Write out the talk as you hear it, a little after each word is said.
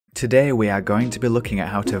Today we are going to be looking at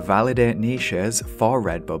how to validate niches for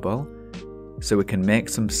Redbubble so we can make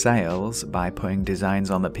some sales by putting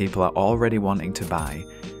designs on that people are already wanting to buy.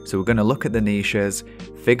 So we're going to look at the niches,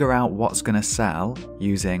 figure out what's going to sell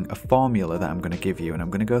using a formula that I'm going to give you, and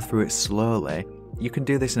I'm going to go through it slowly. You can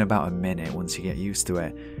do this in about a minute once you get used to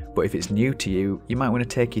it, but if it's new to you, you might want to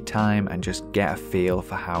take your time and just get a feel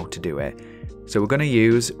for how to do it. So we're going to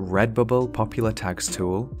use Redbubble Popular Tags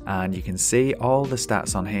tool, and you can see all the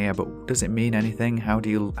stats on here, but does it mean anything? How do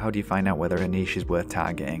you find out whether a niche is worth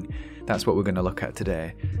targeting? That's what we're going to look at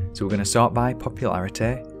today. So we're going to sort by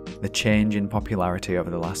popularity, the change in popularity over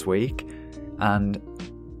the last week, and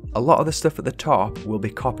a lot of the stuff at the top will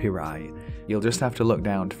be copyright. You'll just have to look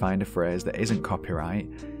down to find a phrase that isn't copyright,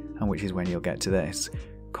 and which is when you'll get to this.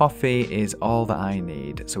 Coffee is all that I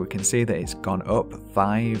need, so we can see that it's gone up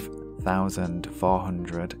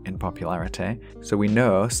 5,400 in popularity. So we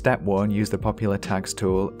know step 1, use the Popular Tags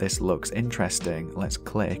tool. This looks interesting. Let's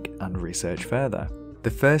click and research further. The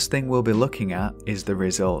first thing we'll be looking at is the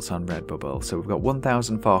results on Redbubble. So we've got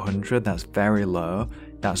 1,400, that's very low,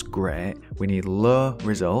 that's great. We need low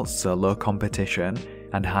results, so low competition,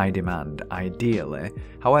 and high demand, ideally.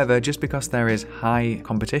 However, just because there is high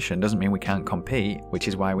competition doesn't mean we can't compete, which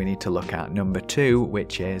is why we need to look at number 2,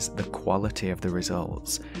 which is the quality of the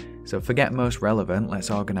results. So forget most relevant,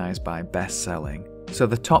 let's organise by best selling. So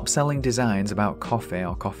the top selling designs about coffee,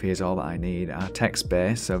 or coffee is all that I need, are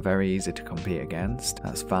text-based, so very easy to compete against.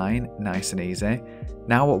 That's fine, nice and easy.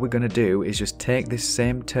 Now what we're going to do is just take this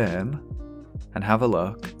same term and have a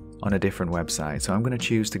look on a different website. So I'm going to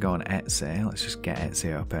choose to go on Etsy. Let's just get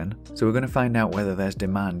Etsy open. So we're going to find out whether there's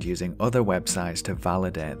demand using other websites to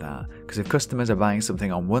validate that. Because if customers are buying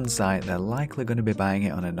something on one site, they're likely going to be buying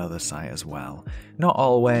it on another site as well. Not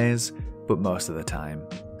always, but most of the time.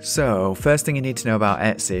 So first thing you need to know about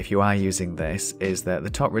Etsy if you are using this is that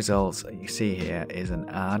the top results you see here is an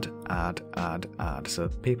ad. So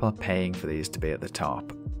people are paying for these to be at the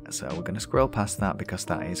top. So we're going to scroll past that because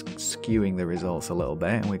that is skewing the results a little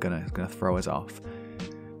bit, and we're going to throw us off.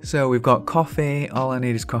 So we've got coffee. All I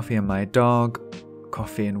need is coffee and my dog.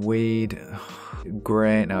 Coffee and weed.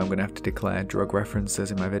 Great. Now I'm going to have to declare drug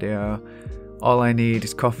references in my video. All I need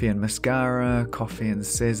is coffee and mascara, coffee and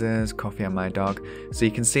scissors, coffee and my dog. So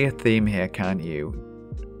you can see a theme here, can't you?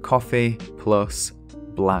 Coffee plus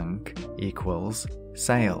blank equals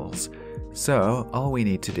sales. So all we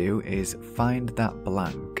need to do is find that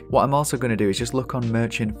blank. What I'm also going to do is just look on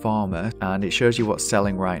Merch Informer, and it shows you what's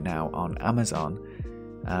selling right now on Amazon.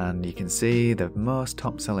 And you can see the most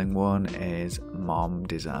top selling one is mom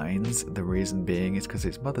designs. The reason being is because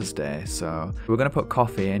it's Mother's Day. So we're going to put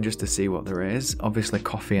coffee in just to see what there is. Obviously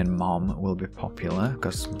coffee and mom will be popular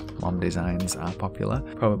because mom designs are popular.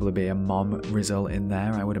 Probably be a mom result in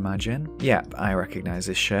there, I would imagine. Yep, I recognise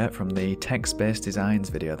this shirt from the text-based designs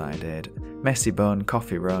video that I did. Messy bun,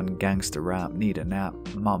 coffee run, gangster rap, need a nap,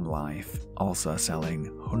 mom life. Also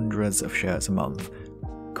selling hundreds of shirts a month.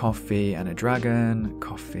 Coffee and a dragon,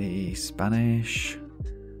 coffee Spanish,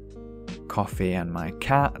 coffee and my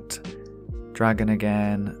cat, dragon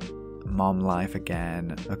again, mom life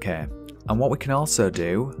again. Okay, and what we can also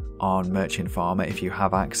do on Merch Informer, if you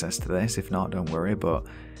have access to this, if not, don't worry, but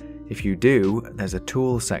if you do, there's a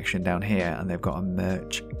tools section down here and they've got a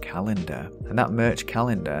merch calendar. And that merch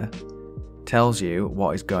calendar tells you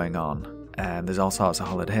what is going on. There's all sorts of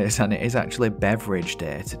holidays, and it is actually Beverage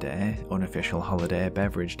Day today, unofficial holiday,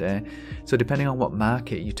 Beverage Day. So depending on what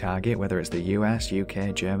market you target, whether it's the US,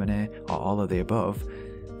 UK, Germany, or all of the above,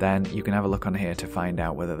 then you can have a look on here to find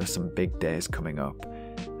out whether there's some big days coming up.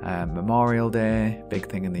 Memorial Day, big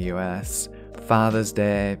thing in the US. Father's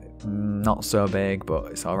Day, not so big,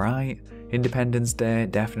 but it's alright. Independence Day,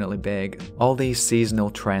 definitely big. All these seasonal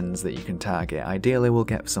trends that you can target. Ideally we'll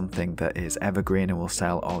get something that is evergreen and will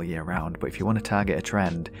sell all year round, but if you want to target a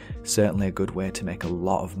trend, certainly a good way to make a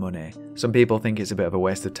lot of money. Some people think it's a bit of a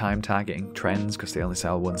waste of time targeting trends because they only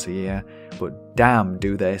sell once a year, but damn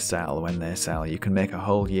do they sell when they sell. You can make a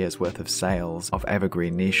whole year's worth of sales of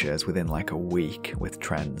evergreen niches within like a week with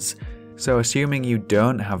trends. So assuming you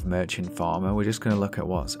don't have Merch Informer, we're just going to look at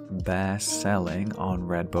what's best selling on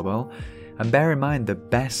Redbubble. And bear in mind the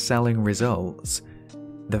best selling results,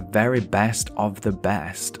 the very best of the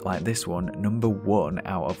best, like this one, number 1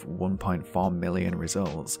 out of 1.4 million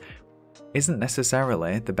results, isn't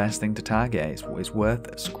necessarily the best thing to target. It's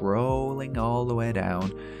worth scrolling all the way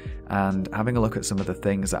down and having a look at some of the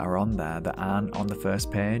things that are on there that aren't on the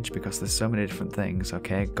first page, because there's so many different things.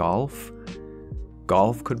 Okay, golf.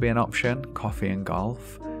 Golf could be an option, coffee and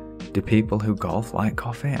golf. Do people who golf like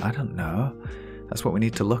coffee? I don't know. That's what we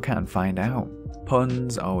need to look at and find out.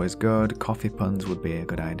 Puns, always good. Coffee puns would be a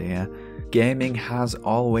good idea. Gaming has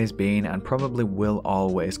always been and probably will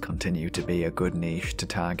always continue to be a good niche to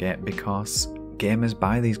target because gamers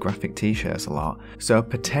buy these graphic t-shirts a lot. So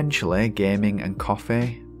potentially gaming and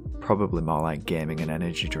coffee, probably more like gaming and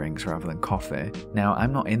energy drinks rather than coffee. Now,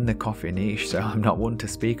 I'm not in the coffee niche, so I'm not one to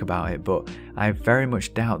speak about it, but I very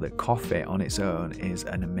much doubt that coffee on its own is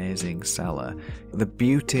an amazing seller. The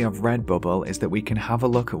beauty of Redbubble is that we can have a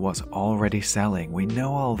look at what's already selling. We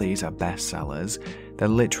know all these are best sellers. They're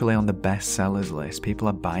literally on the best sellers list. People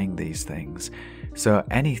are buying these things. So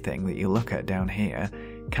anything that you look at down here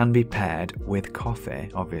can be paired with coffee.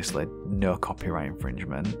 Obviously, no copyright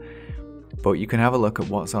infringement. But you can have a look at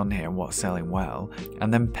what's on here and what's selling well,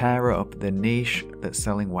 and then pair up the niche that's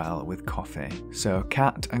selling well with coffee. So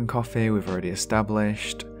cat and coffee we've already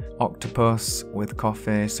established. Octopus with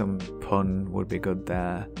coffee, some pun would be good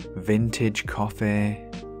there. Vintage coffee.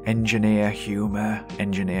 Engineer humour,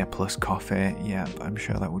 engineer plus coffee. Yep, I'm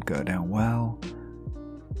sure that would go down well.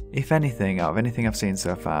 If anything, out of anything I've seen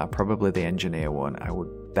so far, probably the engineer one I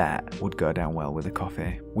would bet would go down well with the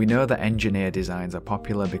coffee. We know that engineer designs are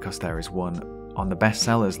popular because there is one on the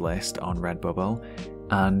bestsellers list on Redbubble,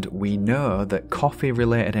 and we know that coffee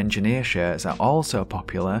related engineer shirts are also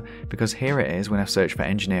popular because here it is when I've searched for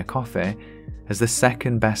engineer coffee as the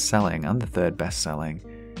second best selling and the third best selling.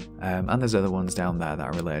 And there's other ones down there that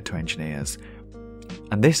are related to engineers.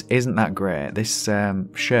 And this isn't that great. This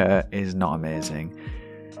shirt is not amazing.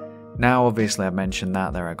 Now, obviously, I've mentioned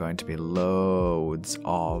that there are going to be loads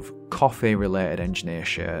of coffee-related engineer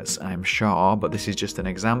shirts, I'm sure, but this is just an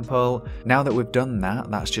example. Now that we've done that,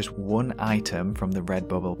 that's just one item from the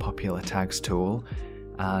Redbubble popular tags tool,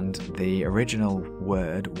 and the original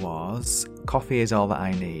word was, coffee is all that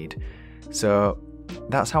I need. So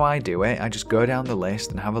that's how I do it. I just go down the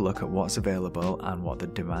list and have a look at what's available and what the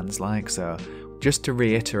demand's like. So just to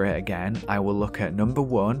reiterate again, I will look at number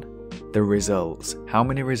 1, the results. How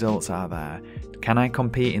many results are there? Can I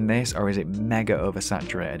compete in this, or is it mega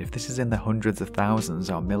oversaturated? If this is in the hundreds of thousands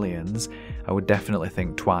or millions, I would definitely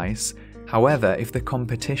think twice. However, if the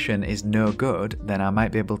competition is no good, then I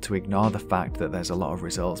might be able to ignore the fact that there's a lot of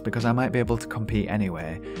results because I might be able to compete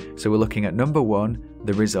anyway. So we're looking at number 1,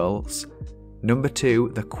 the results, number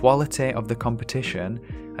 2, the quality of the competition,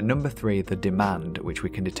 and number 3, the demand, which we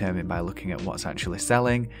can determine by looking at what's actually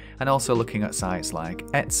selling, and also looking at sites like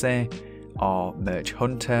Etsy or Merch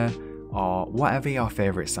Hunter or whatever your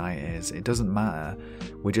favourite site is. It doesn't matter.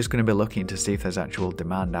 We're just going to be looking to see if there's actual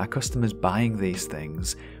demand. Are customers buying these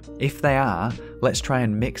things? If they are, let's try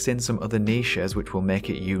and mix in some other niches which will make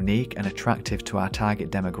it unique and attractive to our target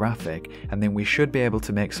demographic, and then we should be able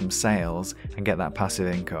to make some sales and get that passive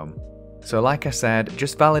income. So like I said,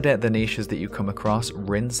 just validate the niches that you come across,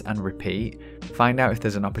 rinse and repeat, find out if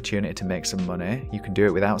there's an opportunity to make some money. You can do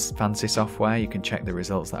it without fancy software, you can check the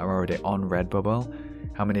results that are already on Redbubble.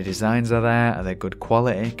 How many designs are there? Are they good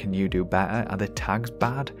quality? Can you do better? Are the tags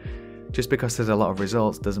bad? Just because there's a lot of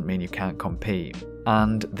results doesn't mean you can't compete.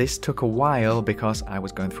 And this took a while because I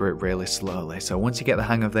was going through it really slowly. So once you get the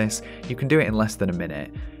hang of this, you can do it in less than a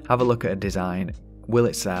minute. Have a look at a design. Will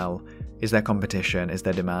it sell? Is there competition? Is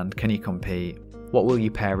there demand? Can you compete? What will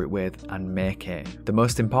you pair it with and make it? The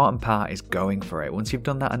most important part is going for it. Once you've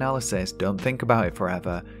done that analysis, don't think about it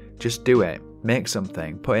forever. Just do it. Make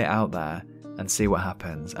something, put it out there and see what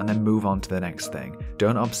happens, and then move on to the next thing.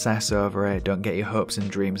 Don't obsess over it. Don't get your hopes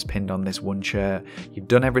and dreams pinned on this one shirt. You've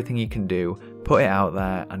done everything you can do. Put it out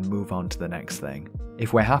there and move on to the next thing.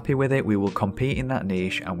 If we're happy with it, we will compete in that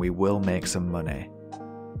niche and we will make some money.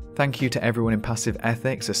 Thank you to everyone in Passive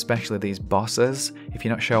Ethics, especially these bosses. If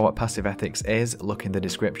you're not sure what Passive Ethics is, look in the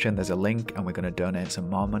description, there's a link and we're going to donate some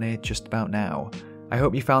more money just about now. I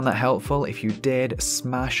hope you found that helpful. If you did,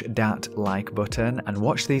 smash that like button and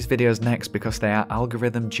watch these videos next because they are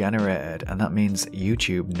algorithm generated, and that means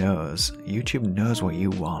YouTube knows. YouTube knows what you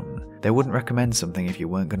want. They wouldn't recommend something if you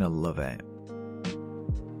weren't going to love it.